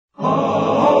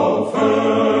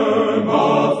firm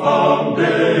a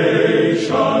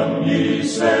foundation, ye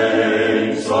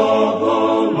saints of the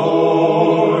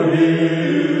Lord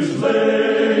is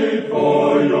laid,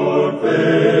 for your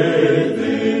faith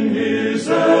in his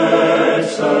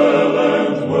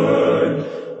excellent word.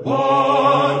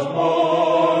 What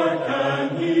more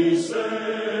can he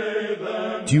say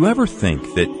than... Do you ever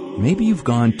think that maybe you've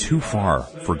gone too far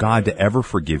for God to ever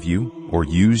forgive you, or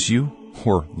use you,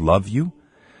 or love you?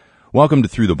 Welcome to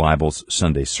Through the Bible's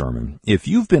Sunday Sermon. If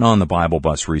you've been on the Bible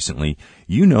bus recently,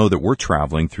 you know that we're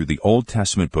traveling through the Old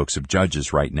Testament books of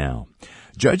Judges right now.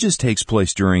 Judges takes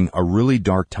place during a really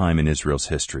dark time in Israel's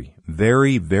history.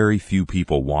 Very, very few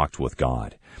people walked with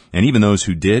God. And even those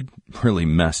who did really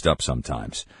messed up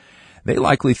sometimes. They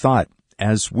likely thought,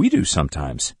 as we do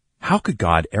sometimes, how could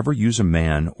God ever use a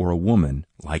man or a woman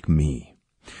like me?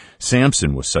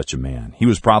 Samson was such a man. He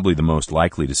was probably the most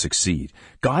likely to succeed.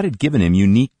 God had given him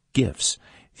unique gifts.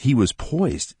 He was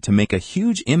poised to make a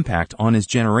huge impact on his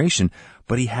generation,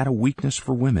 but he had a weakness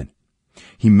for women.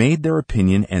 He made their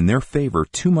opinion and their favor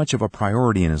too much of a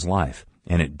priority in his life,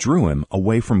 and it drew him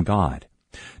away from God.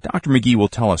 Dr. McGee will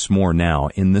tell us more now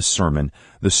in this sermon,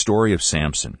 the story of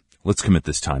Samson. Let's commit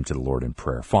this time to the Lord in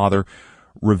prayer. Father,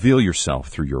 reveal yourself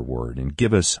through your word and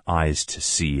give us eyes to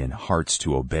see and hearts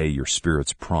to obey your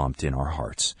Spirit's prompt in our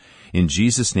hearts. In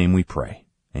Jesus' name we pray.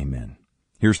 Amen.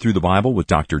 Here's Through the Bible with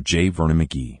Dr. J. Vernon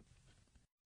McGee.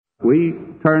 We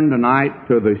turn tonight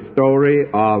to the story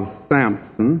of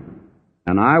Samson,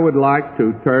 and I would like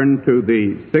to turn to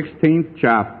the 16th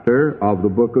chapter of the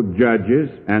book of Judges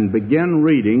and begin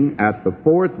reading at the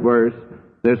 4th verse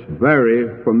this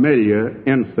very familiar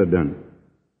incident.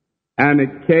 And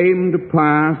it came to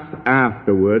pass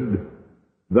afterward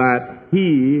that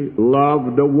he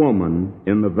loved a woman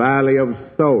in the valley of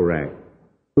Sorek,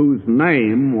 whose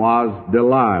name was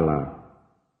Delilah.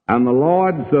 And the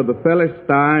lords of the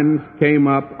Philistines came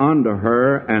up unto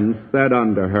her and said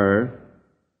unto her,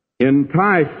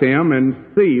 Entice him and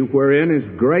see wherein his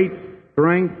great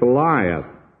strength lieth,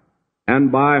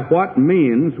 and by what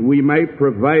means we may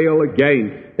prevail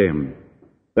against him,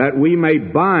 that we may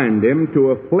bind him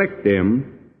to afflict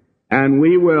him, and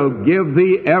we will give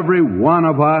thee every one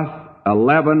of us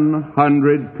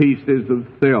 1,100 pieces of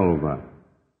silver.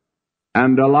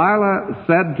 And Delilah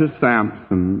said to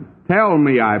Samson, Tell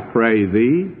me, I pray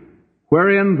thee,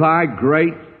 wherein thy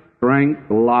great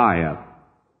strength lieth,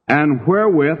 and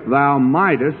wherewith thou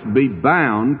mightest be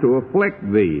bound to afflict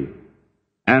thee.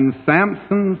 And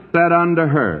Samson said unto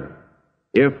her,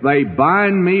 If they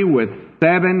bind me with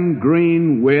 7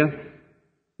 green withs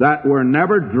that were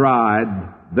never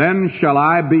dried, then shall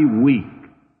I be weak,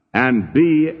 and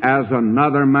be as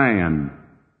another man.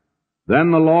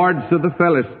 Then the lords of the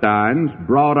Philistines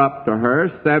brought up to her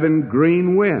 7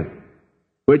 green withs,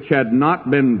 which had not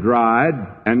been dried,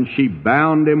 and she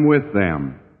bound him with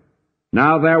them.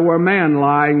 Now there were men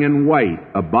lying in wait,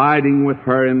 abiding with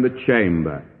her in the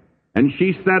chamber. And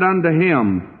she said unto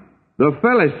him, The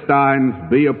Philistines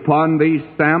be upon thee,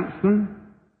 Samson.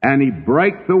 And he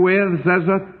brake the withs as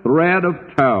a thread of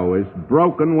tow is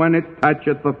broken when it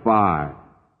toucheth the fire.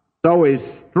 So his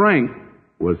strength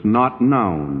was not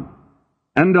known.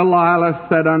 And Delilah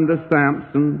said unto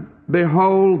Samson,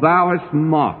 Behold, thou hast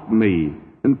mocked me,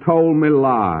 and told me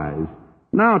lies.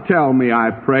 Now tell me, I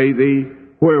pray thee,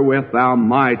 wherewith thou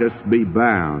mightest be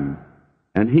bound.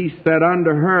 And he said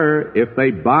unto her, If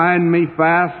they bind me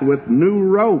fast with new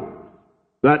ropes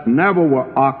that never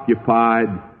were occupied,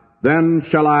 then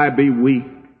shall I be weak,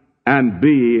 and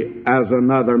be as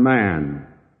another man.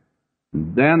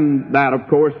 Then that, of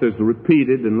course, is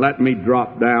repeated, and let me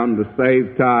drop down to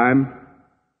save time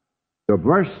to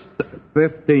verse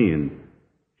 15.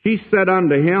 She said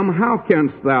unto him, How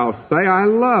canst thou say, I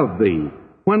love thee,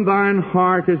 when thine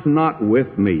heart is not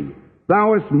with me?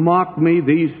 Thou hast mocked me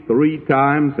these 3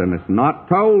 times, and hast not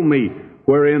told me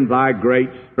wherein thy great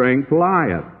strength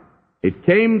lieth. It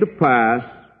came to pass,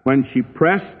 when she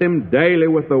pressed him daily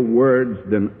with the words,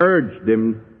 and urged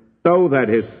him so that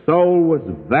his soul was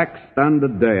vexed unto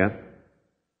death,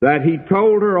 that he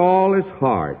told her all his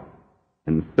heart,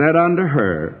 and said unto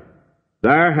her,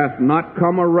 There hath not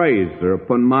come a razor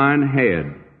upon mine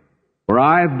head, for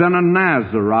I have been a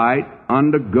Nazarite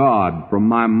unto God from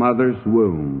my mother's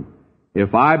womb.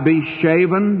 If I be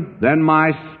shaven, then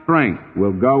my strength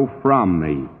will go from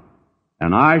me,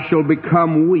 and I shall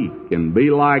become weak and be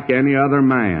like any other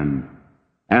man.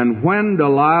 And when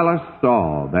Delilah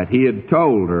saw that he had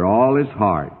told her all his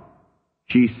heart,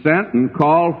 she sent and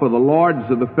called for the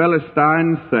lords of the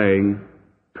Philistines, saying,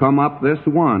 Come up this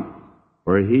once,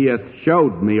 for he hath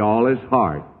showed me all his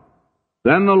heart.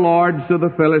 Then the lords of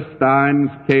the Philistines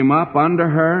came up unto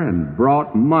her and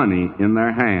brought money in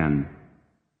their hand.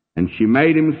 And she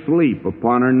made him sleep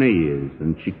upon her knees.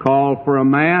 And she called for a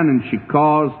man, and she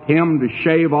caused him to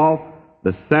shave off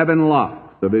the 7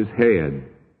 locks of his head.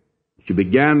 She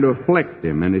began to afflict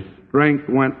him, and his strength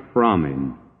went from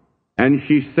him. And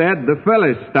she said, The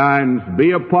Philistines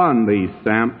be upon thee,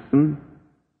 Samson.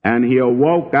 And he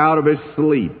awoke out of his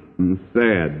sleep and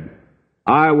said,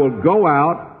 I will go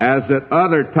out as at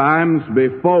other times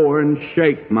before and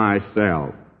shake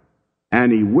myself.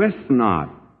 And he wist not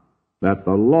that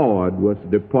the Lord was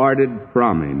departed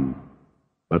from him.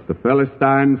 But the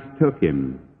Philistines took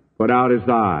him, put out his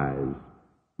eyes,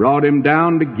 brought him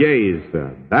down to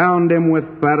Gaza, bound him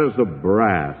with fetters of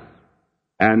brass,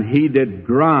 and he did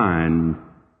grind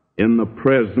in the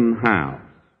prison house.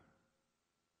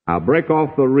 I'll break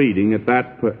off the reading at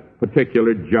that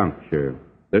particular juncture.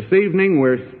 This evening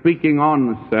we're speaking on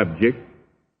the subject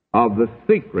of the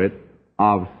secret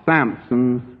of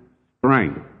Samson's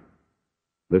strength.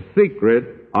 The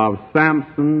secret of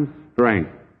Samson's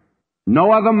strength.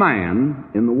 No other man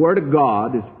in the Word of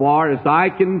God, as far as I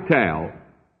can tell,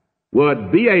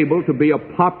 would be able to be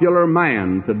a popular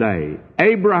man today.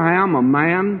 Abraham, a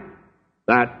man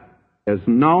that is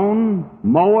known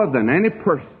more than any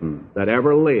person that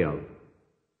ever lived.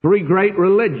 3 great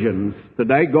religions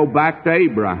today go back to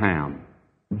Abraham.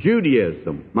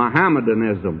 Judaism,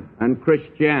 Mohammedanism, and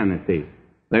Christianity.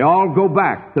 They all go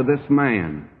back to this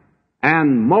man.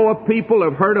 And more people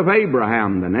have heard of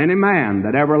Abraham than any man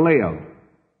that ever lived.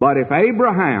 But if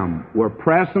Abraham were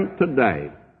present today,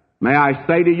 may I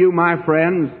say to you, my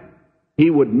friends,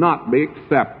 he would not be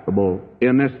acceptable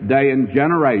in this day and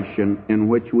generation in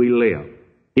which we live.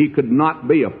 He could not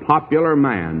be a popular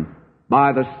man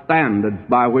by the standards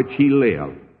by which he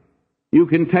lived. You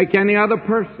can take any other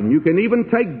person. You can even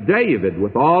take David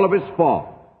with all of his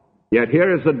faults. Yet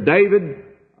here is a David,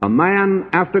 a man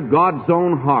after God's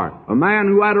own heart, a man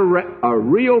who had a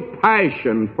real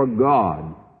passion for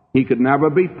God. He could never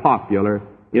be popular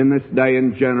in this day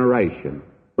and generation.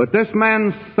 But this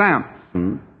man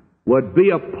Samson would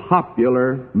be a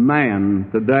popular man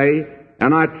today,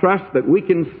 and I trust that we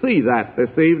can see that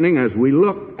this evening as we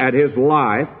look at his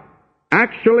life.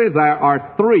 Actually, there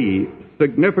are 3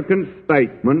 significant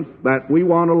statements that we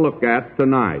want to look at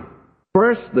tonight.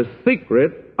 First, the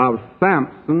secret of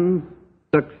Samson's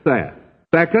success.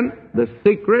 Second, the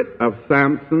secret of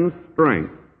Samson's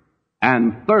strength.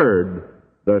 And third,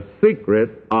 the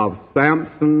secret of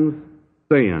Samson's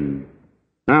sin.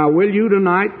 Now, will you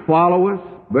tonight follow us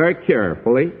very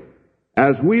carefully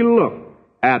as we look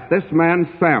at this man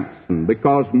Samson,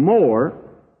 because more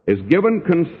is given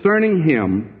concerning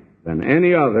him than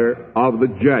any other of the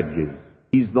judges.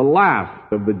 He's the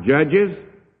last of the judges,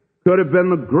 could have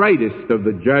been the greatest of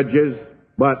the judges,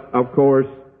 but of course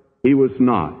he was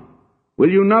not. Will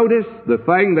you notice the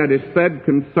thing that is said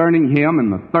concerning him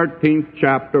in the 13th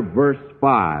chapter, verse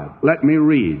 5? Let me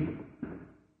read.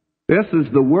 This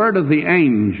is the word of the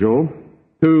angel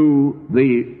to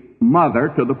the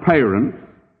mother, to the parents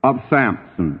of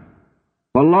Samson.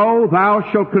 For lo, thou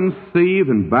shalt conceive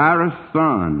and bear a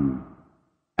son,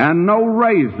 and no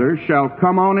razor shall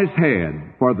come on his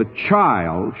head, for the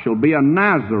child shall be a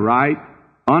Nazarite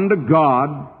unto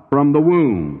God from the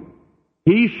womb.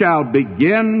 He shall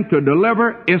begin to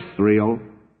deliver Israel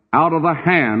out of the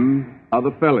hand of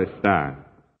the Philistines.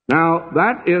 Now,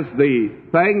 that is the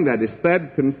thing that is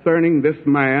said concerning this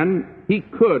man. He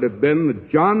could have been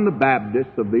the John the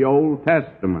Baptist of the Old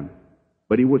Testament,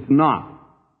 but he was not.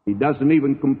 He doesn't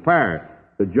even compare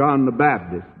to John the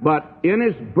Baptist. But in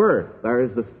his birth, there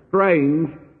is a strange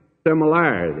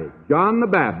similarity. John the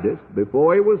Baptist,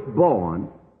 before he was born,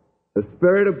 the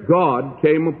Spirit of God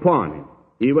came upon him,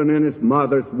 even in his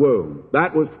mother's womb.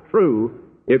 That was true,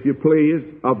 if you please,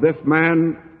 of this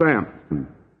man Samson.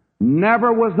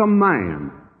 Never was a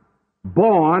man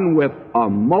born with a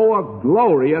more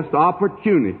glorious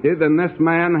opportunity than this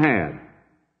man had.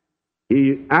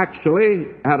 He actually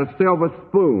had a silver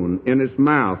spoon in his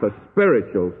mouth, a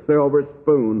spiritual silver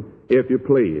spoon, if you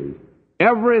please.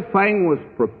 Everything was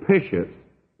propitious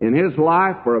in his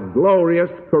life for a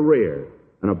glorious career,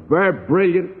 and a very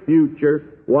brilliant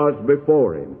future was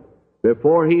before him.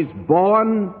 Before he's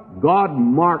born, God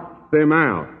marked him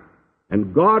out,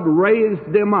 and God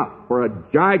raised him up for a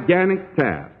gigantic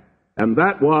task, and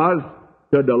that was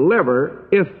to deliver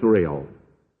Israel.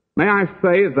 May I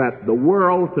say that the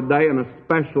world today, and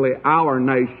especially our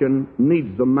nation,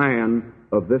 needs a man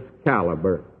of this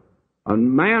caliber. A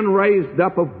man raised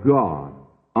up of God.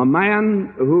 A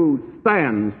man who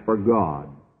stands for God.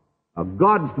 A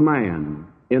God's man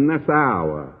in this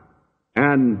hour.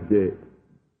 And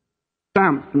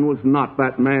Samson was not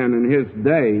that man in his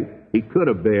day. He could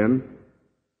have been.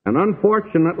 And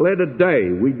unfortunately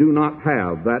today we do not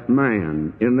have that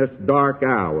man in this dark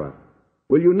hour.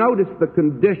 Will you notice the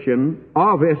condition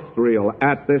of Israel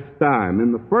at this time?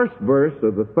 In the first verse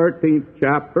of the 13th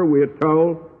chapter we are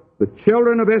told, the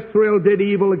children of Israel did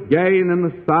evil again in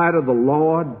the sight of the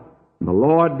Lord, and the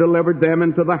Lord delivered them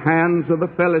into the hands of the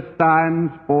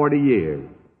Philistines 40 years.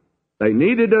 They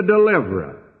needed a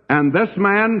deliverer, and this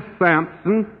man,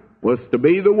 Samson, was to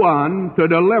be the one to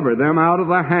deliver them out of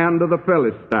the hand of the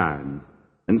Philistines.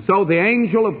 And so the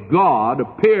angel of God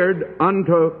appeared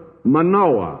unto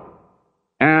Manoah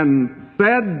and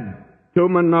said to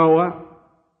Manoah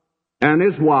and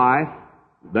his wife,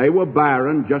 they were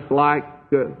barren, just like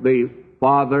the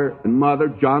father and mother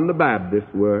John the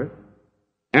Baptist were,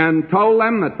 and told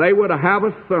them that they were to have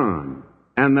a son,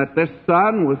 and that this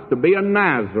son was to be a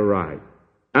Nazarite,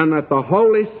 and that the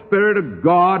Holy Spirit of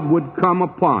God would come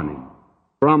upon him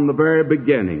from the very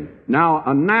beginning. Now,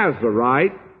 a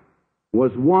Nazarite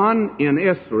was one in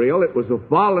Israel. It was a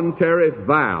voluntary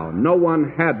vow. No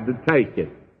one had to take it.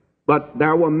 But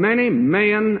there were many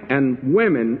men and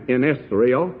women in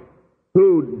Israel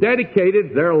who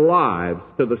dedicated their lives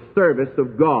to the service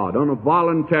of God on a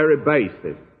voluntary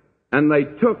basis. And they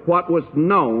took what was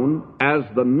known as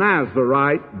the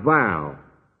Nazarite vow.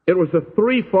 It was a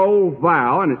threefold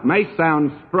vow, and it may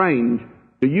sound strange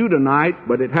to you tonight,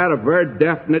 but it had a very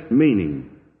definite meaning.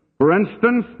 For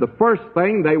instance, the first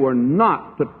thing, they were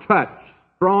not to touch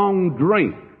strong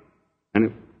drink. And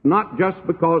it's not just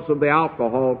because of the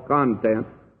alcohol content.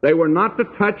 They were not to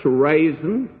touch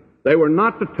raisins. They were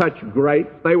not to touch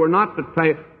grapes. They were not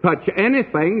to touch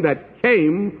anything that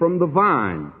came from the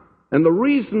vine. And the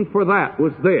reason for that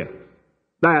was this,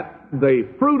 that the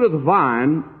fruit of the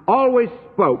vine always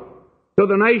spoke to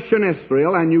the nation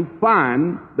Israel, and you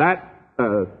find that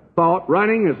thought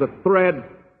running as a thread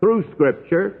through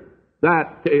Scripture,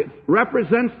 that it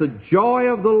represents the joy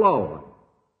of the Lord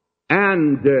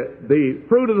and the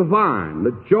fruit of the vine,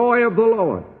 the joy of the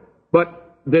Lord.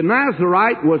 But the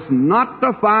Nazarite was not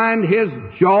to find his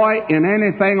joy in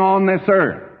anything on this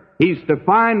earth. He's to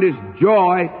find his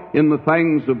joy in the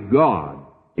things of God.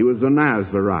 He was a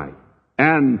Nazarite.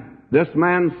 And this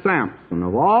man Samson,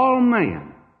 of all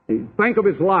men, think of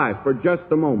his life for just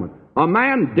a moment. A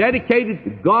man dedicated to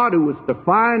God who was to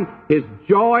find his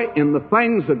joy in the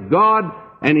things of God,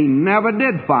 and he never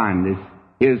did find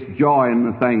his joy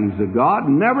in the things of God,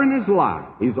 never in his life.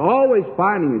 He's always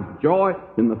finding his joy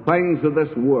in the things of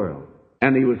this world.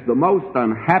 And he was the most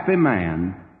unhappy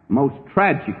man, most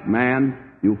tragic man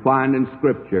you'll find in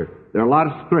Scripture. There are a lot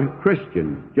of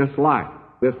Christians just like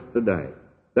this today.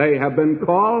 They have been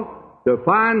called to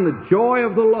find the joy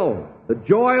of the Lord. The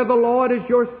joy of the Lord is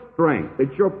your strength.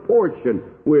 It's your portion,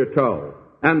 we're told.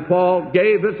 And Paul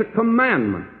gave us a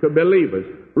commandment to believers.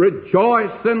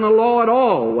 Rejoice in the Lord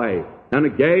always. And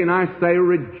again I say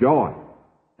rejoice.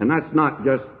 And that's not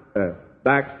just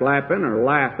backslapping or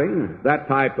laughing, or that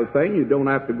type of thing. You don't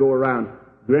have to go around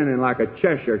grinning like a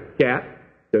Cheshire cat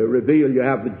to reveal you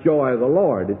have the joy of the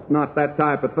Lord. It's not that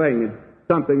type of thing. It's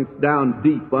something that's down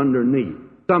deep underneath.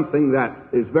 Something that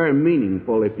is very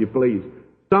meaningful, if you please.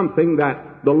 Something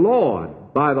that the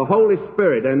Lord, by the Holy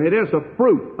Spirit, and it is a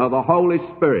fruit of the Holy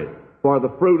Spirit, for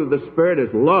the fruit of the Spirit is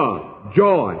love,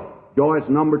 joy. Joy is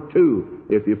number 2,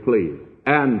 if you please.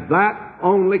 And that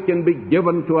only can be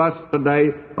given to us today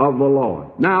of the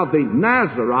Lord. Now, the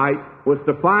Nazarite was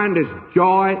to find his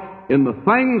joy in the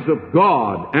things of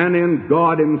God and in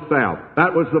God himself.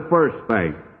 That was the first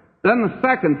thing. Then the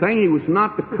second thing, he was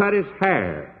not to cut his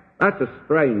hair. That's a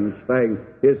strange thing,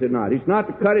 is it not? He's not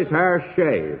to cut his hair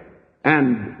shaved.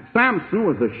 And Samson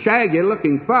was a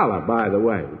shaggy-looking fella, by the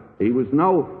way. He was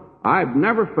I've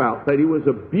never felt that he was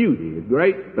a beauty, a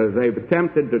great, as they've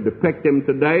attempted to depict him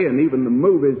today, and even the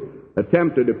movies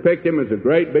attempt to depict him as a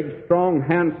great, big, strong,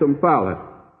 handsome fella.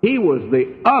 He was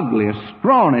the ugliest,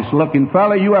 scrawniest-looking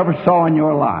fella you ever saw in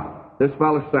your life. This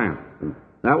fella Samson.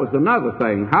 That was another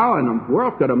thing. How in the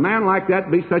world could a man like that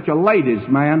be such a ladies'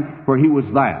 man? For he was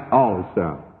that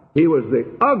also. He was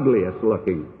the ugliest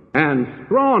looking and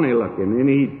scrawny looking, and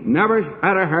he never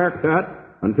had a haircut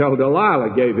until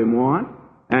Delilah gave him one,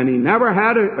 and he never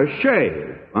had a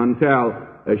shave until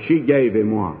she gave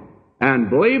him one. And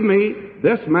believe me,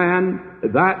 this man,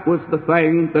 that was the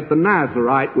thing that the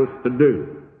Nazarite was to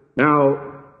do.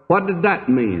 Now, what did that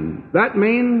mean? That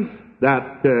means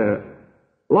that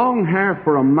long hair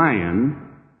for a man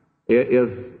is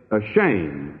a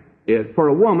shame. For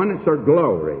a woman, it's her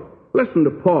glory. Listen to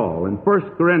Paul in 1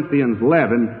 Corinthians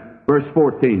 11, verse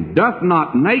 14. Doth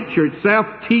not nature itself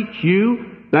teach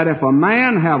you that if a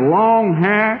man have long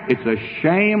hair, it's a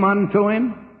shame unto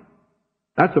him?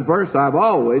 That's a verse I've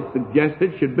always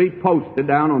suggested should be posted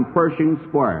down on Pershing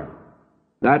Square.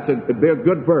 It'd be a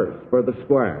good verse for the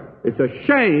square. It's a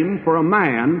shame for a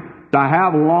man to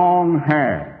have long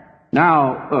hair.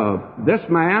 Now, this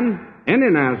man, any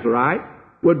Nazarite,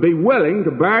 would be willing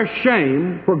to bear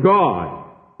shame for God.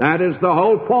 That is the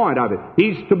whole point of it.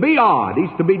 He's to be odd.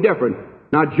 He's to be different.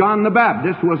 Now, John the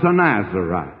Baptist was a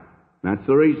Nazarite. That's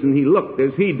the reason he looked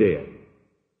as he did.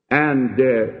 And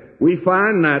we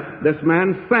find that this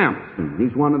man Samson,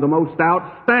 he's one of the most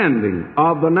outstanding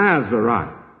of the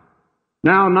Nazarites.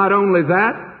 Now, not only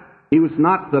that, he was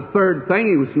not the third thing.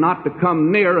 He was not to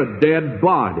come near a dead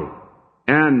body.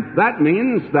 And that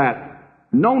means that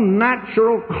no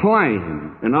natural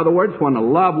claim. In other words, when a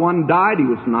loved one died, he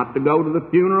was not to go to the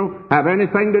funeral, have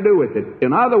anything to do with it.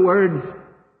 In other words,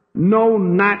 no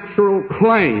natural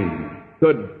claim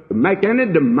could make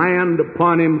any demand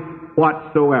upon him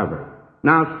whatsoever.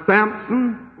 Now,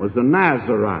 Samson was a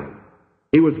Nazarite.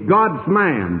 He was God's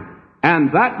man.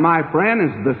 And that, my friend,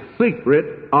 is the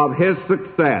secret of his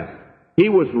success. He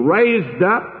was raised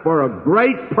up for a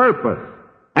great purpose.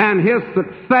 And his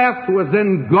success was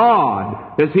in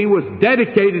God. As he was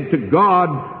dedicated to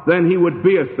God, then he would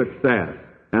be a success.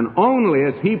 And only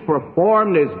as he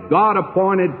performed his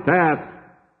God-appointed task.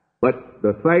 But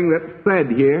the thing that's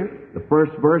said here, the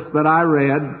first verse that I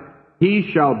read,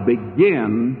 he shall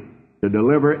begin to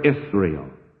deliver Israel.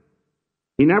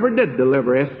 He never did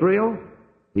deliver Israel.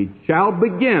 He shall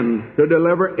begin to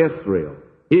deliver Israel.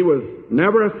 He was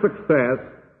never a success,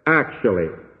 actually.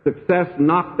 Success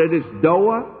knocked at his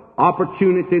door.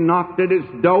 Opportunity knocked at his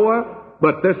door.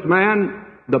 But this man,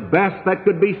 the best that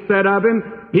could be said of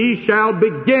him, he shall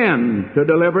begin to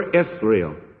deliver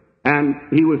Israel. And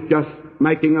he was just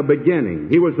making a beginning.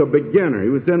 He was a beginner. He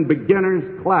was in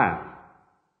beginner's class.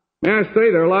 May I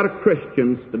say, there are a lot of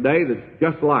Christians today that's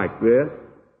just like this.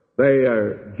 They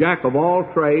are jack of all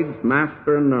trades,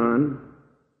 master of none.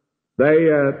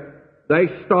 They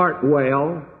start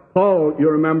well. Paul, you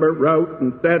remember, wrote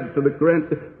and said to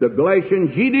the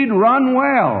Galatians, "Ye did run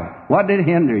well. What did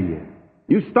hinder you?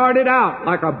 You started out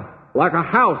like a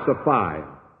house afire,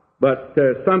 but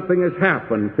something has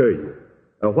happened to you."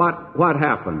 What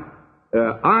happened?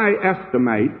 I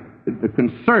estimate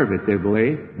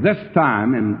conservatively this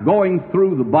time in going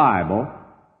through the Bible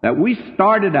that we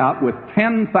started out with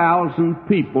 10,000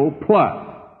 people plus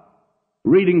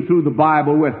reading through the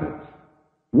Bible with us.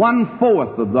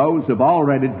 1/4 of those have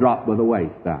already dropped by the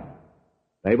wayside.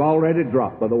 They've already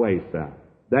dropped by the wayside.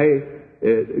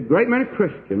 A great many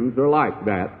Christians are like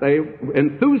that. They're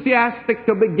enthusiastic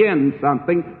to begin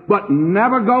something, but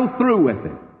never go through with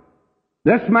it.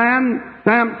 This man,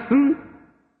 Samson,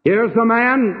 here's a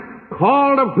man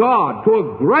called of God to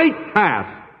a great task,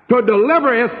 to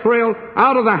deliver Israel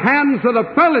out of the hands of the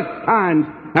Philistines.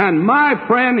 And my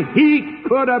friend, he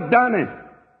could have done it.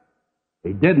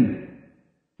 He didn't.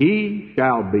 He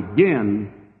shall begin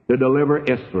to deliver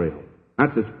Israel.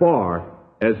 That's as far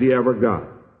as he ever got.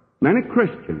 Many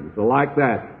Christians are like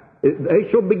that. They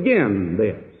shall begin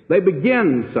this. They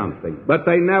begin something, but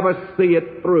they never see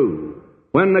it through.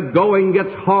 When the going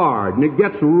gets hard and it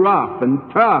gets rough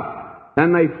and tough,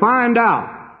 and they find out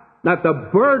that the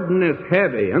burden is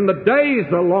heavy and the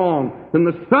days are long and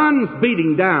the sun's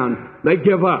beating down, they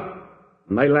give up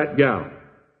and they let go.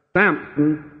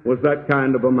 Samson was that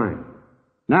kind of a man.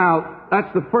 Now,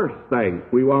 that's the first thing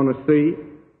we want to see.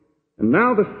 And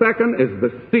now the second is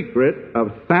the secret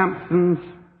of Samson's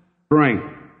strength.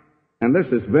 And this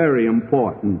is very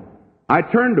important. I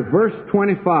turn to verse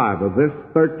 25 of this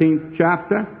 13th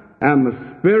chapter, and the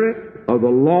Spirit of the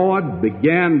Lord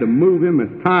began to move him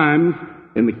at times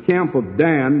in the camp of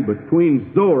Dan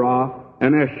between Zorah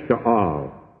and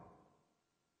Eshtaol.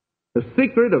 The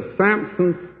secret of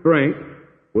Samson's strength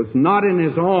was not in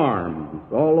his arms,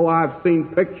 although I've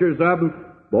seen pictures of him.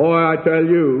 Boy, I tell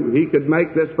you, he could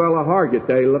make this fellow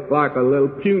Hargitay look like a little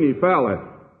puny fella.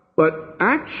 But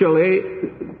actually,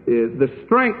 the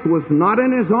strength was not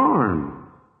in his arms,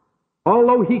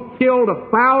 although he killed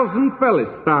 1,000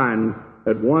 Philistines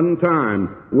at one time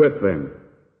with them.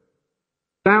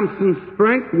 Samson's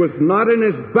strength was not in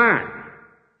his back,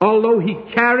 although he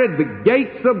carried the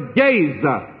gates of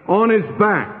Gaza on his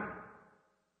back.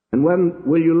 And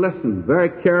will you listen very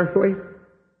carefully?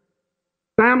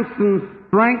 Samson's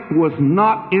strength was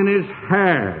not in his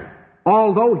hair,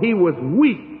 although he was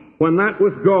weak when that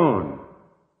was gone.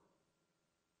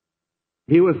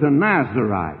 He was a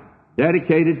Nazarite,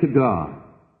 dedicated to God.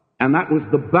 And that was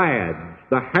the badge.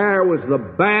 The hair was the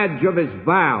badge of his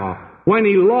vow. When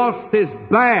he lost his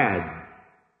badge,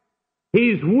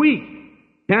 he's weak.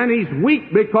 And he's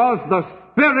weak because the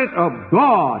Spirit of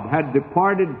God had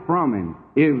departed from him.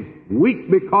 He's weak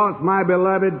because, my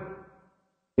beloved,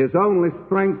 his only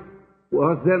strength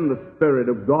was in the Spirit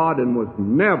of God and was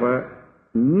never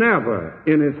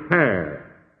in his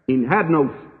hair. He had no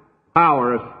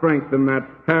power or strength in that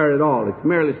hair at all. It's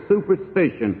merely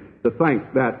superstition to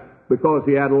think that because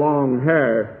he had long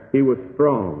hair, he was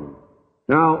strong.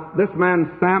 Now, this man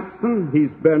Samson,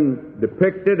 he's been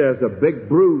depicted as a big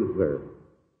bruiser,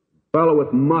 fellow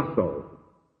with muscle.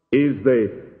 He's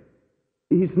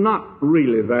not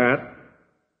really that.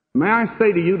 May I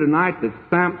say to you tonight that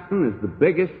Samson is the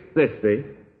biggest sissy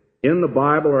in the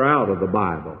Bible or out of the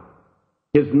Bible.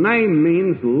 His name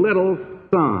means little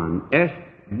son,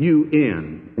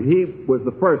 S-U-N. He was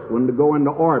the first one to go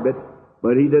into orbit,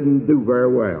 but he didn't do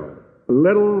very well.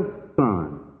 Little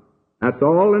son. That's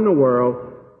all in the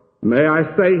world. May I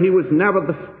say he was never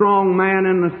the strong man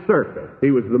in the circus.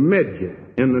 He was the midget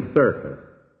in the circus.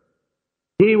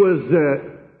 He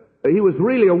was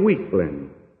really a weakling.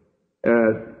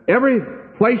 Every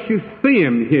place you see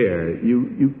him here,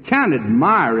 you can't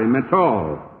admire him at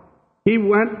all. He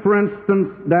went, for instance,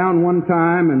 down one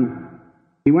time and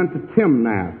he went to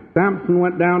Timnath. Samson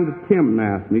went down to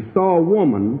Timnath and he saw a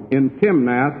woman in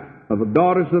Timnath of the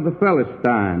daughters of the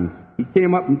Philistines. He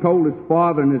came up and told his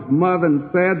father and his mother and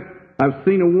said, I've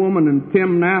seen a woman in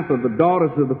Timnath of the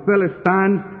daughters of the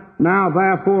Philistines. Now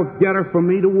therefore get her for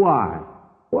me to wife.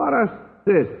 What a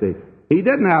sissy. He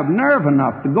didn't have nerve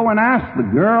enough to go and ask the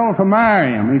girl to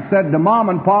marry him. He said to Mom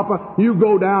and Papa, you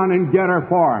go down and get her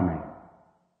for me.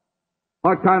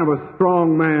 What kind of a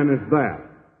strong man is that?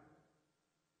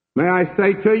 May I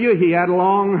say to you, he had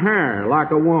long hair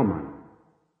like a woman.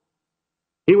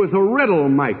 He was a riddle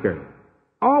maker,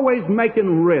 always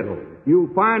making riddles.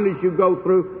 You'll find as you go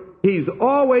through, he's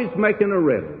always making a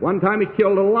riddle. One time he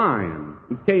killed a lion.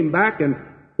 He came back and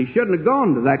he shouldn't have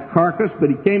gone to that carcass, but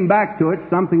he came back to it.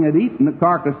 Something had eaten the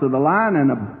carcass of the lion,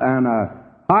 and a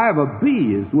hive of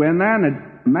bees went there and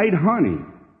had made honey.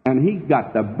 And he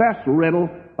got the best riddle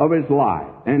of his life.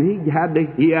 And he had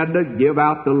to give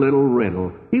out the little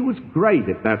riddle. He was great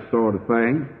at that sort of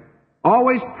thing.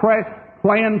 Always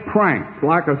playing pranks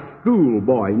like a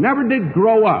schoolboy. Never did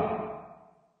grow up.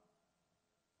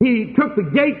 He took the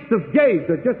gates of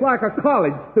Gaza just like a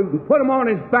college student, put them on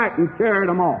his back and carried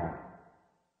them off.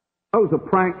 Those are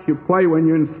pranks you play when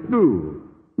you're in school.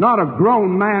 Not a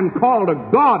grown man called to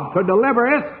God to deliver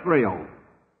Israel.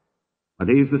 But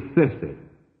he's a sissy.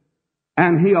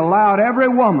 And he allowed every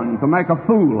woman to make a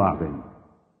fool of him.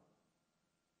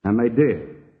 And they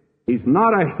did. He's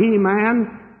not a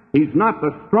he-man. He's not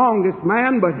the strongest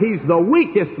man, but he's the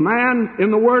weakest man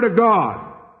in the Word of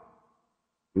God.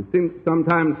 You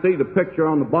sometimes see the picture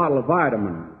on the bottle of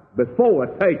vitamins before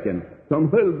taken. Some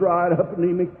little dried up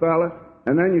anemic fella.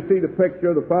 And then you see the picture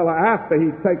of the fellow after he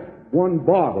takes one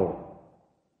bottle.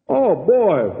 Oh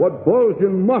boy, what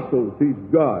bulging muscles he's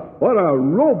got. What a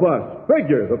robust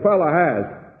figure the fellow has.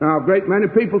 Now a great many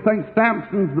people think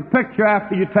Samson's the picture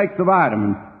after you take the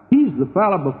vitamins. He's the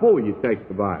fellow before you take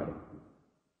the vitamins.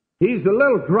 He's a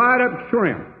little dried up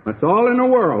shrimp. That's all in the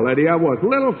world that he was.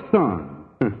 Little son.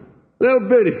 Little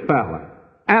bitty fella.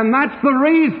 And that's the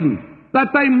reason that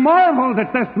they marveled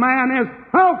at this man is,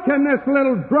 how can this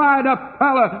little dried up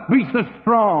fella be so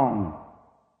strong?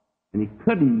 And he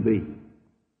couldn't be.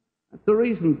 That's the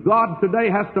reason God today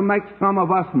has to make some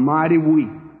of us mighty weak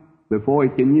before He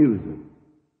can use us.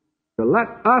 To let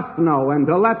us know and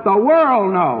to let the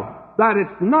world know that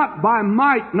it's not by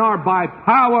might nor by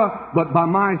power, but by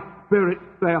my Spirit,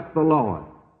 saith the Lord.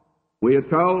 We are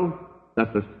told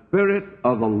that the Spirit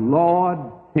of the Lord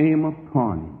came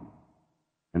upon him.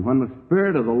 And when the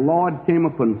Spirit of the Lord came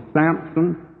upon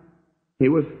Samson, he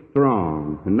was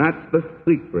strong. And that's the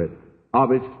secret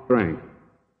of his strength.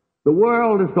 The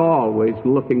world is always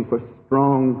looking for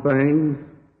strong things.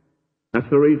 That's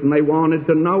the reason they wanted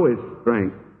to know his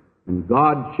strength. And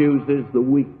God chooses the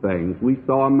weak things. We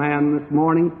saw a man this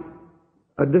morning,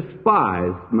 a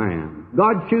despised man.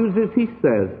 God chooses, He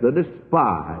says, the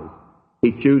despised.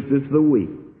 He chooses the weak.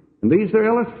 And these are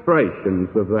illustrations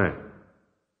of that.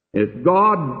 If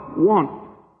God wants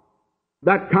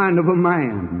that kind of a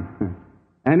man,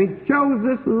 and He chose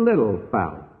this little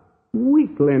fellow,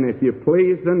 weakling, if you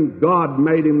please, and God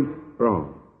made him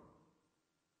strong.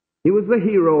 He was the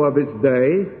hero of his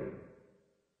day.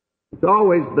 It's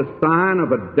always the sign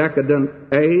of a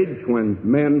decadent age when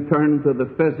men turn to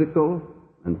the physical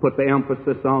and put the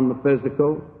emphasis on the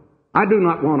physical. I do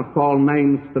not want to call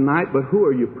names tonight, but who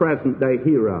are your present-day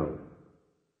heroes?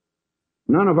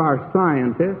 None of our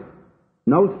scientists,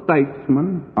 no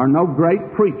statesman, or no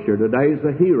great preacher today is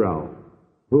a hero.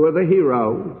 Who are the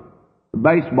heroes? The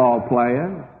baseball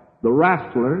players, the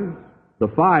wrestlers, the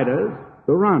fighters,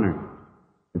 the runners.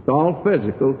 It's all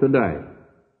physical today.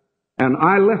 And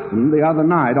I listened the other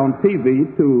night on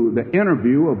TV to the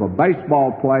interview of a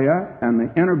baseball player and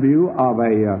the interview of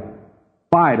a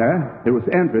fighter. It was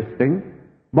interesting.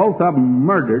 Both of them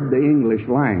murdered the English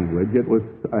language. It was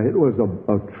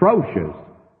atrocious,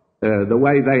 the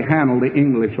way they handled the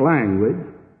English language.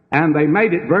 And they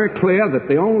made it very clear that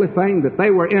the only thing that they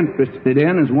were interested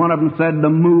in, as one of them said, the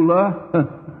moolah.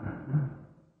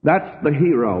 That's the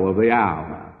hero of the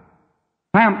hour.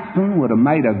 Samson would have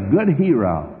made a good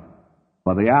hero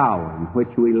for the hour in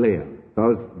which we live,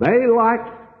 because they like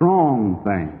strong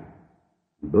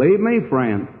things. Believe me,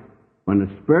 friends, when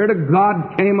the Spirit of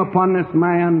God came upon this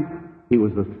man, he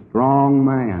was a strong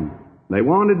man. They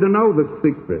wanted to know the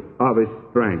secret of his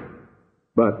strength.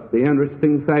 But the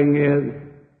interesting thing is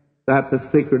that the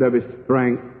secret of his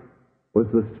strength was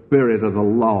the Spirit of the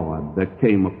Lord that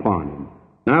came upon him.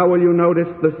 Now will you notice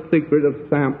the secret of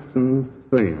Samson's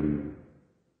sin?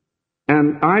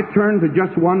 And I turn to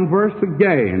just one verse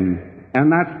again,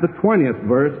 and that's the 20th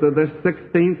verse of this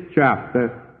 16th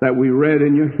chapter that we read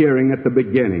in your hearing at the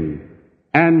beginning.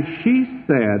 And she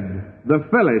said, the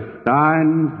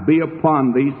Philistines be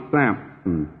upon thee,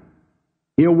 Samson.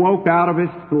 He awoke out of his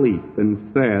sleep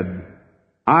and said,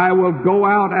 I will go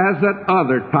out as at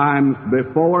other times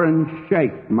before and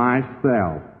shake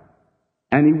myself.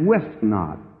 And he wist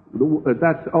not.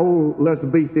 That's old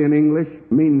Elizabethan English,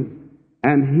 means,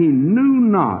 and he knew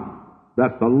not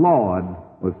that the Lord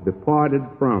was departed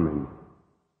from him.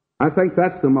 I think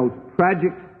that's the most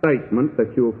tragic statement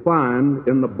that you'll find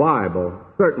in the Bible.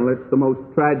 Certainly it's the most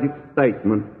tragic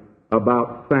statement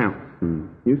about Samson.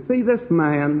 You see, this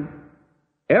man,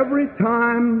 every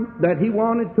time that he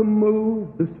wanted to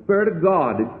move, the Spirit of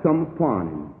God had come upon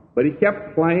him. But he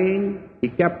kept playing, he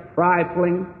kept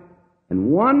trifling,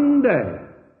 and one day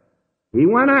he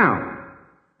went out,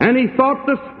 and he thought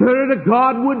the Spirit of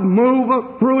God would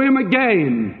move through him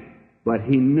again. But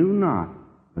he knew not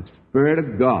the Spirit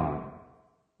of God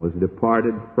was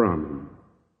departed from him.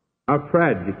 How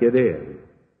tragic it is.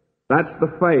 That's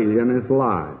the failure in his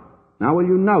life. Now will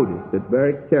you notice it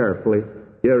very carefully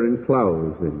here in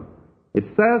closing. It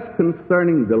says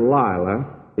concerning Delilah,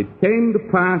 it came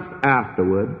to pass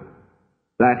afterward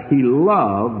that he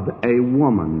loved a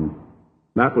woman.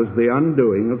 That was the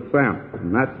undoing of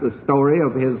Samson. That's the story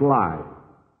of his life.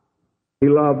 He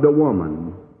loved a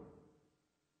woman.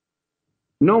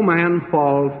 No man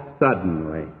falls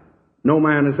suddenly. No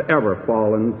man has ever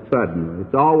fallen suddenly.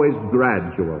 It's always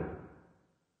gradual.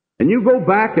 And you go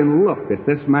back and look at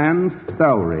this man's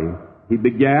story. He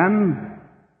began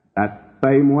that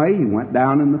same way. He went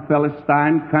down in the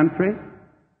Philistine country.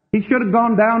 He should have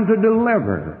gone down to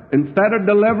deliver. Instead of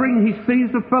delivering, he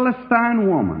sees a Philistine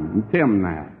woman and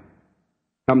Timnath.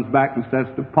 Comes back and says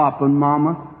to Papa and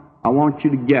Mama, I want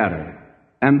you to get her.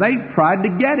 And they tried to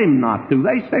get him not to.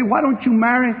 They say, why don't you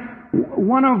marry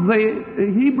one of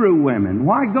the Hebrew women?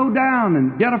 Why go down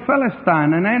and get a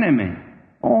Philistine, an enemy?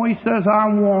 Oh, he says, I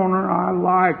want her, I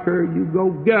like her, you go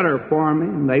get her for me.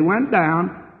 And they went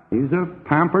down. He's a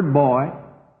pampered boy.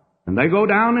 And they go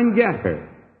down and get her.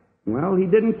 Well, he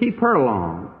didn't keep her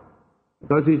long,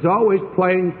 because he's always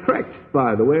playing tricks,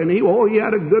 by the way, and he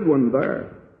had a good one there.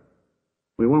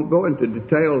 We won't go into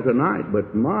detail tonight, but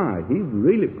he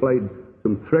really played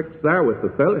some tricks there with the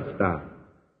Philistines.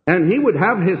 And he would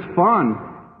have his fun.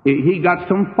 He got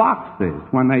some foxes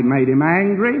when they made him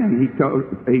angry, and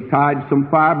he tied some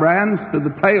firebrands to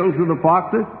the tails of the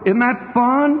foxes. Isn't that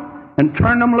fun? And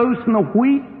turned them loose in the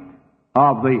wheat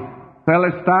of the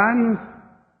Philistines.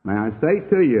 May I say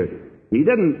to you, he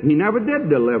never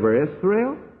did deliver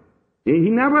Israel.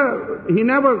 He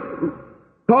never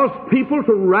caused people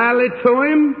to rally to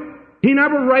him. He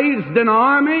never raised an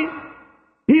army.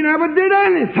 He never did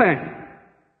anything.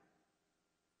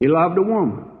 He loved a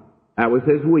woman. That was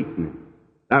his weakness.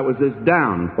 That was his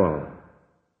downfall.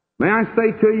 May I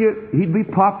say to you, he'd be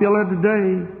popular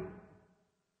today.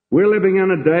 We're living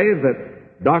in a day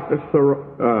that Dr.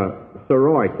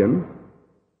 Sorokin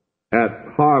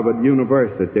at Harvard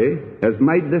University has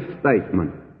made this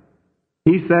statement.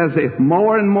 He says if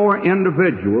more and more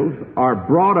individuals are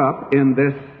brought up in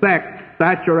this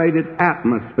sex-saturated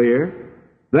atmosphere,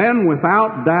 then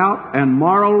without doubt and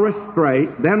moral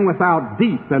restraint, then without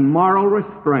deep and moral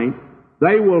restraint,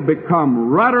 they will become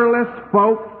rudderless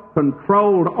folks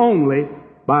controlled only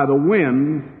by the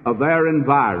winds of their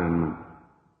environment.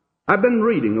 I've been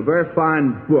reading a very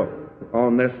fine book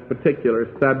on this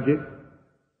particular subject.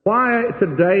 Why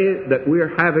today that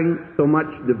we're having so much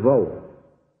divorce?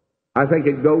 I think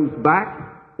it goes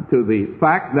back to the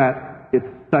fact that it's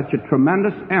such a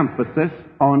tremendous emphasis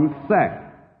on sex,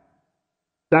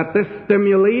 that this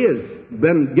stimuli has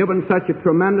been given such a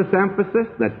tremendous emphasis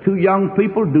that two young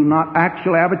people do not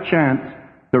actually have a chance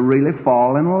to really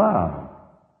fall in love.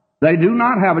 They do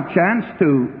not have a chance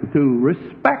to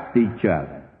respect each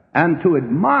other and to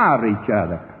admire each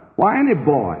other. Why, any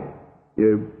boy,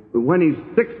 when he's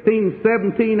 16,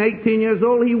 17, 18 years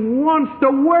old, he wants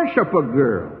to worship a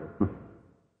girl.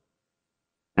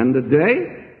 And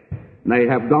today, they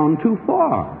have gone too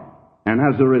far. And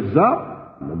as a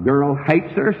result, the girl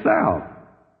hates herself.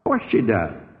 Of course she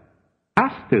does.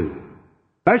 Has to.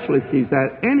 Especially if she's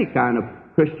had any kind of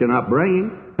Christian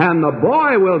upbringing. And the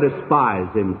boy will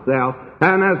despise himself.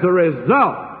 And as a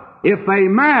result, if they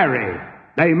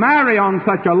marry on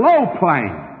such a low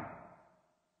plane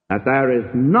that there is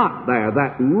not there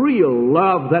that real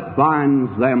love that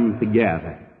binds them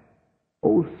together.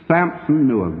 Old Samson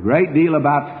knew a great deal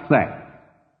about sex.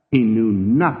 He knew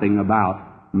nothing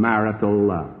about marital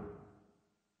love.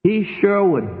 He sure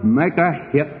would make a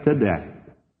hit today.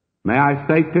 May I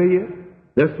say to you,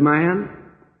 this man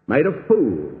made a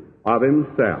fool of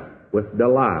himself with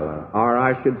Delilah, or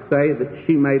I should say that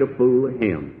she made a fool of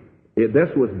him. This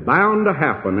was bound to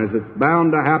happen, as it's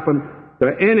bound to happen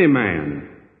to any man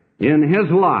in his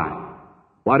life.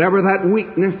 Whatever that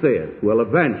weakness is will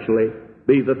eventually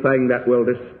be the thing that will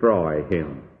destroy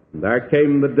him. And there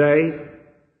came the day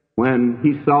when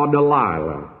he saw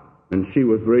Delilah, and she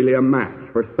was really a match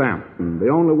for Samson, the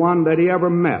only one that he ever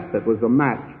met that was a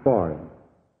match for him.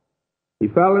 He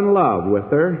fell in love with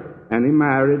her, and he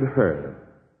married her.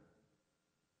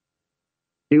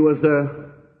 She was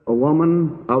a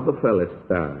woman of the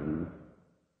Philistines.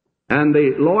 And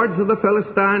the lords of the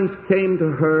Philistines came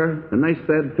to her, and they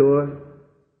said to her,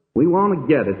 "We want to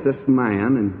get at this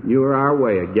man, and you're our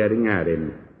way of getting at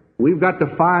him. We've got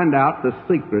to find out the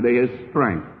secret of his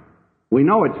strength. We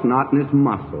know it's not in his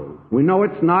muscles. We know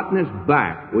it's not in his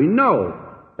back. We know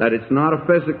that it's not a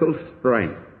physical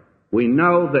strength. We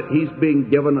know that he's being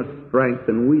given a strength,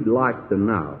 and we'd like to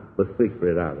know the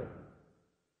secret of it."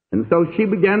 And so she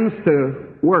begins to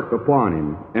work upon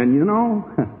him. And you know,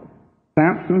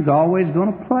 Samson's always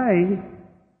going to play.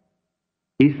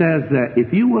 He says,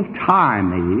 "If you will tie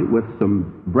me with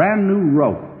some brand new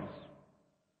ropes,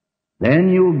 then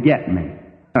you'll get me."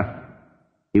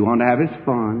 He wanted to have his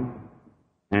fun,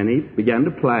 and he began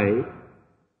to play.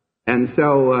 And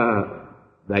so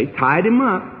they tied him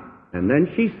up. And then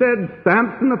she said,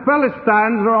 "Samson, the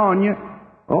Philistines are on you."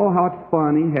 Oh, how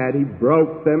fun he had. He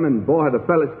broke them, and boy, the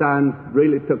Philistines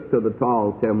really took to the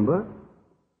tall timber.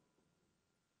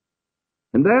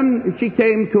 And then she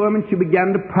came to him, and she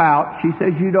began to pout. She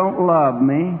says, "You don't love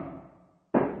me.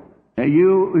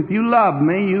 If you love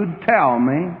me, you'd tell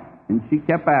me." And she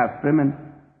kept after him, and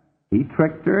he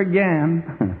tricked her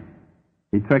again.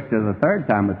 He tricked her the third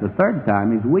time, but the third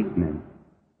time he's weakening.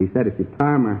 He said, "If you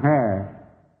perm her hair,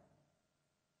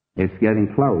 it's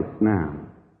getting close now."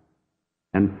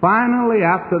 And finally,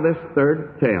 after this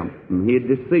third attempt, and he had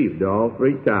deceived her all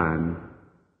three times,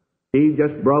 she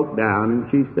just broke down, and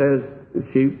she says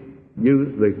she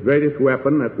used the greatest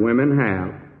weapon that women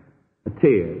have, a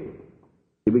tear.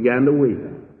 She began to weep.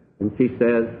 And she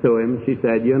says to him, she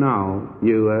said, "You know,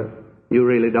 you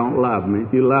really don't love me.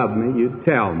 If you love me, you'd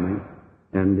tell me."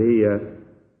 And he,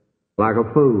 like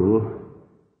a fool,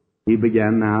 he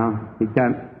began now, he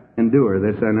can't endure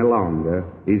this any longer.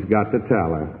 He's got to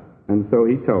tell her. And so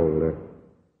he told her.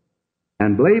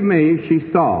 And believe me,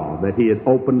 she saw that he had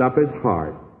opened up his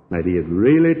heart, that he had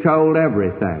really told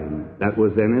everything that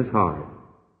was in his heart.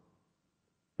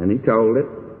 And he told it.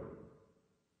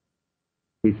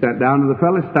 He sat down to the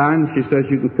Philistines. She says,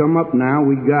 "You can come up now.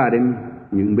 We got him.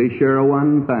 You can be sure of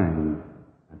one thing.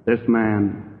 This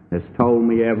man has told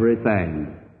me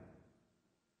everything."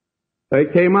 They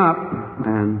came up,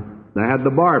 and they had the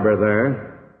barber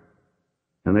there,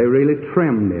 and they really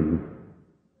trimmed him.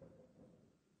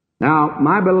 Now,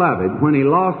 my beloved, when he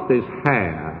lost his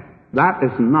hair, that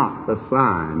is not the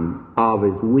sign of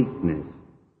his weakness.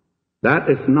 That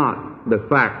is not the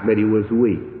fact that he was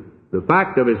weak. The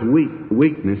fact of his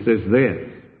weakness is this.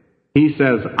 He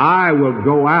says, "I will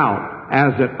go out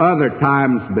as at other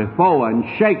times before and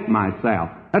shake myself."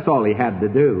 That's all he had to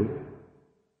do.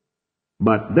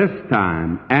 But this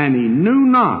time, "and he knew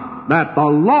not that the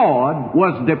Lord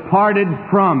was departed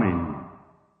from him."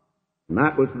 And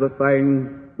that was the thing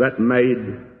that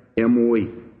made him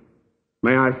weak.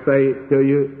 May I say to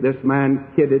you, this man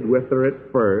kidded with her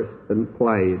at first and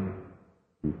played.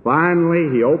 And finally,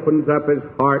 he opens up his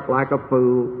heart like a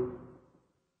fool.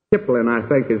 Kipling, I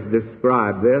think, has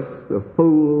described this. The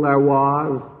fool there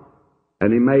was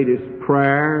And he made his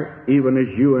prayer, even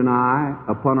as you and I,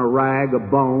 upon a rag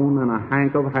of bone and a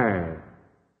hank of hair.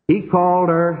 He called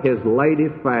her his lady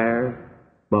fair,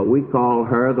 but we call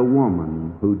her the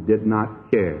woman who did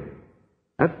not care.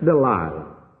 That's Delilah.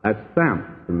 That's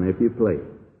Samson, if you please.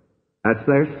 That's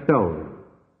their story.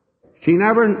 She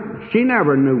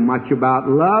never knew much about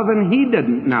love, and he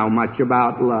didn't know much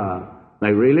about love.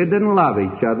 They really didn't love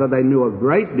each other. They knew a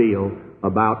great deal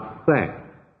about sex,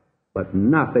 but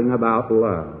nothing about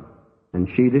love. And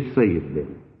she deceived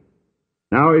him.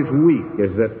 Now he's weak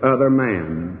as that other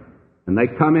man, and they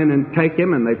come in and take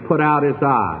him, and they put out his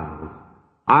eyes.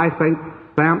 I think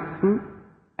Samson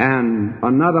and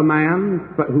another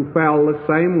man who fell the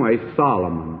same way,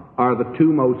 Solomon, are the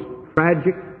two most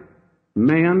tragic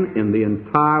men in the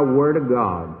entire Word of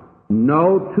God.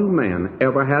 No two men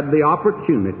ever had the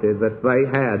opportunity that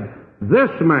they had.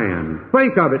 This man,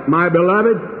 think of it, my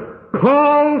beloved,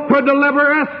 called to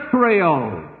deliver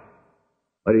Israel.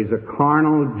 But he's a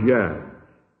carnal judge.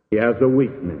 He has a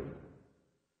weakness.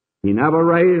 He never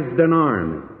raised an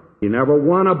army. He never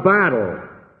won a battle.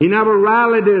 He never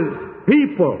rallied his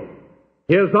people.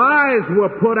 His eyes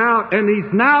were put out, and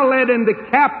he's now led into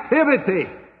captivity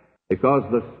because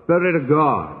the Spirit of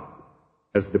God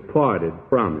has departed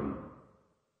from him.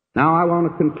 Now I want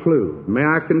to conclude. May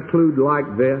I conclude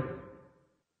like this?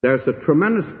 There's a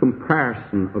tremendous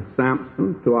comparison of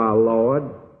Samson to our Lord.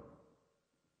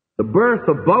 The birth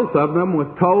of both of them was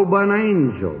told by an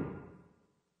angel.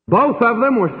 Both of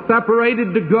them were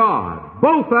separated to God.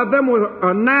 Both of them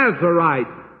were a Nazarite.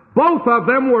 Both of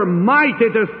them were mighty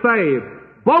to save.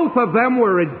 Both of them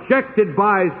were rejected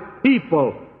by his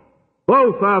people.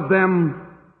 Both of them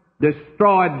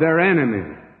destroyed their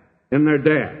enemies in their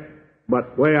death.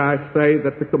 But way I say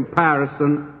that the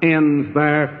comparison ends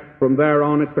there. From there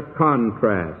on it's a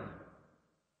contrast.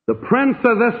 The prince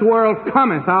of this world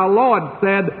cometh, our Lord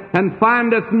said, and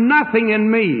findeth nothing in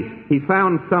me. He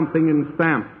found something in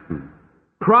Samson.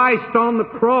 Christ on the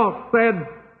cross said,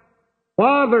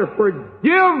 Father,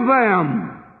 forgive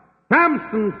them.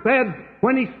 Samson said,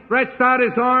 when he stretched out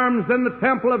his arms in the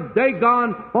temple of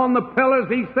Dagon on the pillars,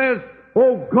 he says,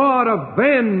 O God,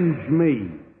 avenge me.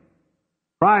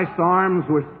 Christ's arms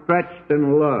were stretched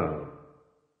in love.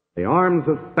 The arms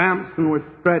of Samson were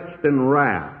stretched in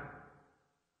wrath.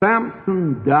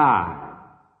 Samson died.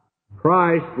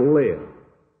 Christ lived.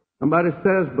 Somebody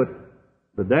says, but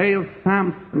the day of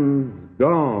Samson's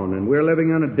gone, and we're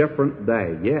living in a different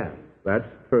day. Yes, that's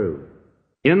true.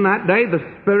 In that day, the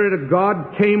Spirit of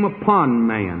God came upon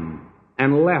man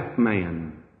and left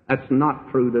man. That's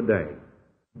not true today.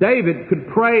 David could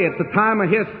pray at the time of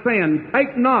his sin,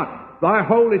 take not thy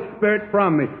Holy Spirit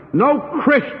from me. No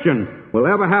Christian will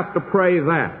ever have to pray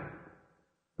that.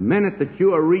 The minute that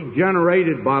you are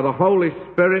regenerated by the Holy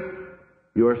Spirit,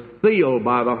 you are sealed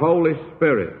by the Holy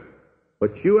Spirit.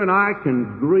 But you and I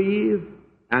can grieve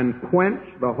and quench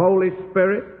the Holy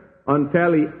Spirit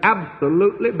until He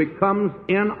absolutely becomes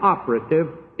inoperative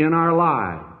in our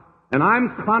lives. And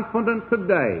I'm confident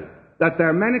today that there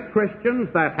are many Christians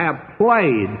that have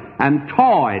played and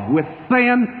toyed with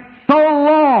sin so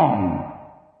long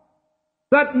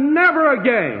that never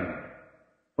again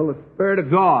will the Spirit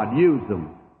of God use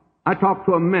them. I talked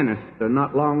to a minister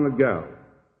not long ago.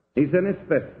 He's in his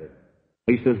 50s.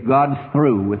 He says, God's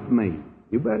through with me.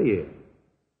 You bet He is.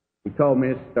 He told me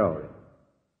his story.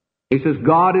 He says,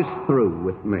 God is through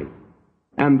with me.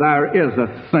 And there is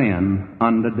a sin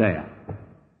unto death.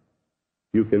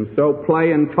 You can so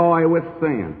play and toy with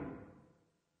sin,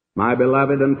 my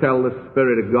beloved, until the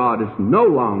Spirit of God is no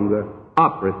longer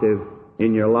operative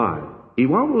in your life. He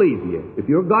won't leave you. If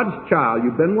you're God's child,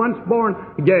 you've been once born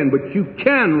again, but you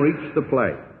can reach the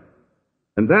place.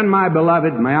 And then, my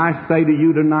beloved, may I say to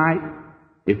you tonight,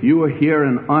 if you are here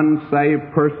an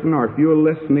unsaved person, or if you're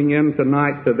listening in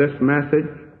tonight to this message,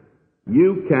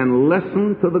 you can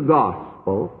listen to the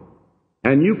gospel,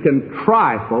 and you can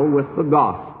trifle with the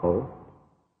gospel.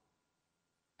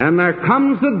 And there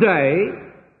comes a day,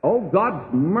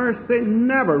 God's mercy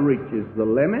never reaches the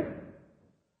limit.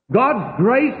 God's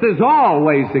grace is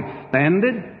always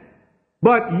extended.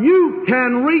 But you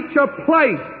can reach a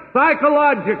place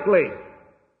psychologically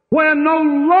where no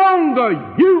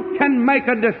longer you can make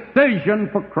a decision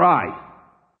for Christ.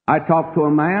 I talked to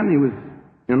a man, he was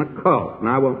in a cult, and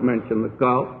I won't mention the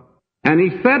cult. And he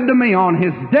said to me on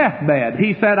his deathbed,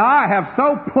 he said, I have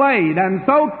so played and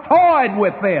so toyed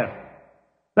with this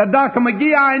that, Dr.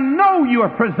 McGee, I know you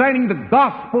are presenting the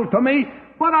gospel to me,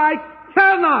 but I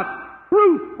cannot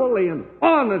truthfully and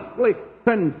honestly,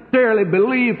 sincerely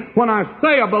believe. When I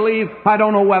say I believe, I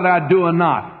don't know whether I do or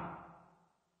not.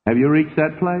 Have you reached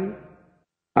that place?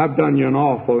 I've done you an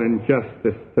awful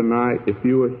injustice tonight if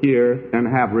you were here and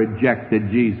have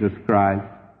rejected Jesus Christ.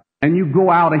 And you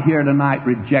go out of here tonight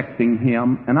rejecting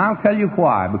Him, and I'll tell you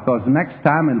why, because next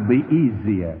time it'll be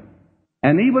easier.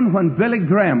 And even when Billy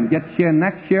Graham gets here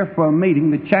next year for a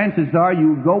meeting, the chances are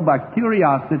you'll go by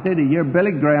curiosity to hear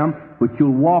Billy Graham, but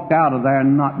you'll walk out of there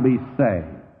and not be saved.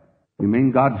 You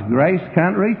mean God's grace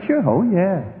can't reach you? Oh,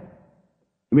 yes.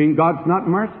 You mean God's not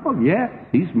merciful? Yes,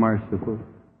 He's merciful.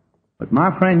 But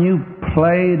my friend, you've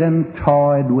played and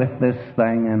toyed with this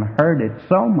thing and heard it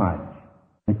so much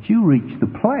that you reach the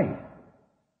place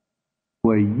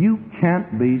where you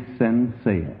can't be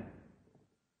sincere.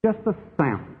 Just a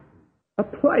Samson, a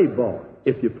playboy,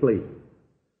 if you please,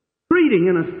 treating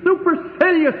in a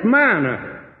supercilious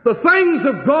manner the things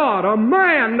of God, a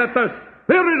man that the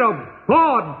Spirit of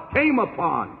God came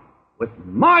upon with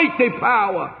mighty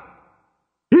power.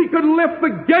 He could lift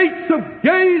the gates of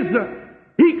Gaza.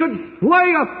 He could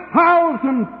slay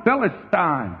 1,000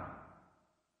 Philistines.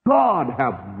 God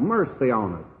have mercy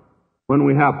on us when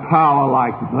we have power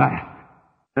like that.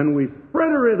 And we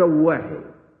fritter it away.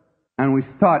 And we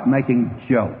start making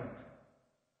jokes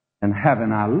and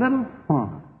having our little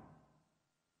fun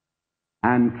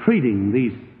and treating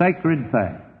these sacred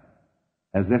things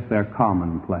as if they're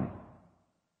commonplace.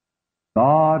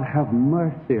 God have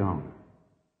mercy on us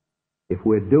if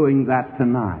we're doing that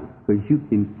tonight, because you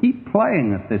can keep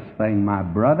playing at this thing, my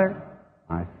brother,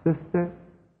 my sister,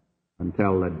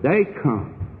 until the day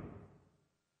comes.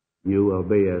 You will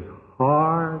be as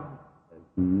hard as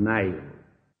nails,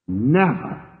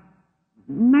 never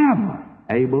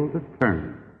able to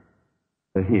turn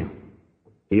to Him.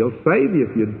 He'll save you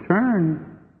if you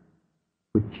turn,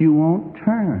 but you won't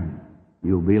turn.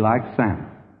 You'll be like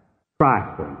Samson,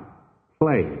 trifling,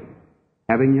 playing,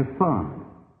 having your fun,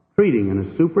 treating in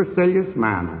a supercilious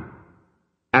manner,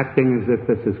 acting as if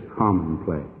this is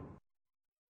commonplace.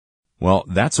 Well,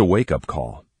 that's a wake-up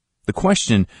call. The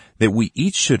question that we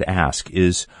each should ask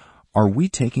is, are we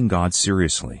taking God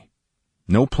seriously?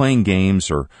 No playing games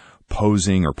or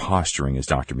posing or posturing, as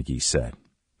Dr. McGee said.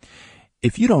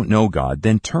 If you don't know God,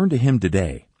 then turn to Him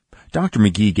today. Dr.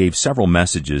 McGee gave several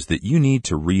messages that you need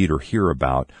to read or hear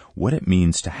about what it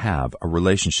means to have a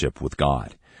relationship with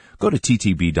God. Go to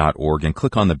ttb.org and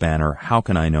click on the banner, How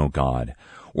Can I Know God?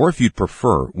 Or if you'd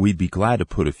prefer, we'd be glad to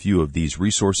put a few of these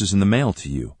resources in the mail to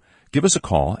you. Give us a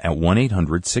call at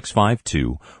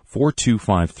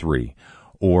 1-800-652-4253,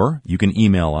 or you can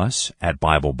email us at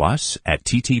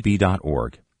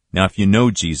biblebus@ttb.org. Now, if you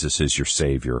know Jesus as your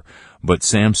Savior, but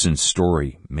Samson's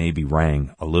story maybe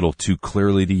rang a little too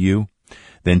clearly to you,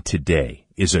 then today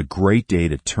is a great day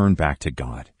to turn back to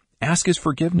God. Ask His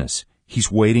forgiveness.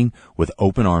 He's waiting with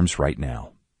open arms right now.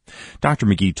 Dr.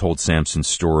 McGee told Samson's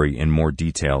story in more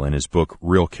detail in his book,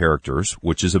 Real Characters,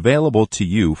 which is available to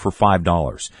you for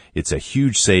 $5. It's a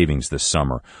huge savings this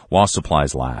summer while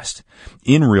supplies last.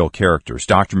 In Real Characters,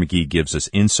 Dr. McGee gives us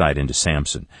insight into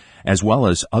Samson, as well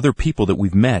as other people that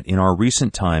we've met in our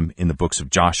recent time in the books of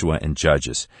Joshua and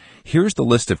Judges. Here's the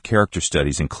list of character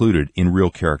studies included in Real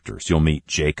Characters. You'll meet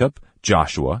Jacob,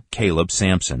 Joshua, Caleb,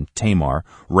 Samson, Tamar,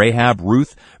 Rahab,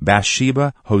 Ruth,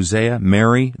 Bathsheba, Hosea,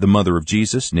 Mary, the mother of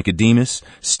Jesus, Nicodemus,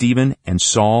 Stephen, and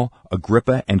Saul,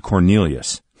 Agrippa, and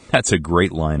Cornelius. That's a great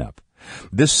lineup.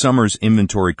 This summer's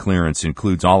inventory clearance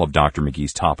includes all of Dr.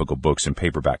 McGee's topical books and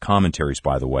paperback commentaries,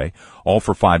 by the way, all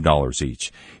for $5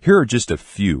 each. Here are just a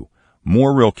few.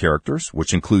 More Real Characters,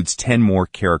 which includes 10 more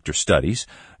character studies,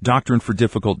 Doctrine for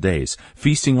Difficult Days,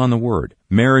 Feasting on the Word,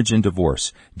 Marriage and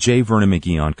Divorce, J. Vernon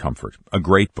McGee on Comfort, a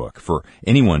great book for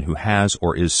anyone who has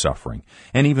or is suffering,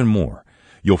 and even more.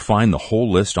 You'll find the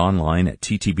whole list online at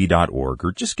ttb.org,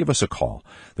 or just give us a call.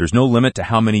 There's no limit to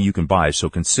how many you can buy, so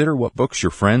consider what books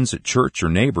your friends at church or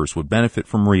neighbors would benefit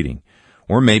from reading.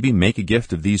 Or maybe make a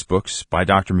gift of these books by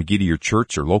Dr. McGee to your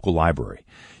church or local library.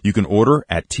 You can order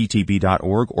at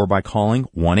ttb.org or by calling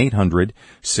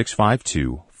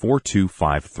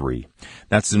 1-800-652-4253.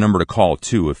 That's the number to call,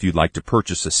 too, if you'd like to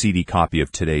purchase a CD copy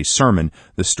of today's sermon,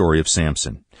 The Story of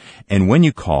Samson. And when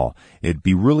you call, it'd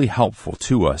be really helpful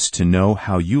to us to know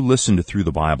how you listen to Through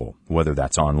the Bible, whether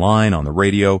that's online, on the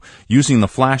radio, using the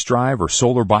flash drive or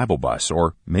solar Bible bus,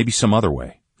 or maybe some other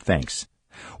way. Thanks.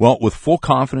 Well, with full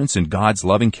confidence in God's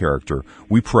loving character,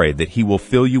 we pray that He will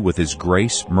fill you with His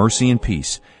grace, mercy, and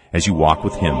peace as you walk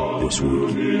with Him this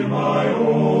week.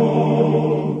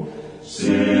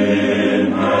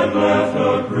 Sin had left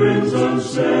a crimson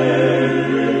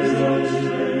stain.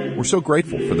 We're so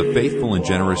grateful for the faithful and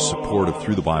generous support of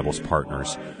Through the Bible's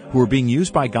partners, who are being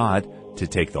used by God to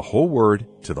take the whole Word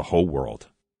to the whole world.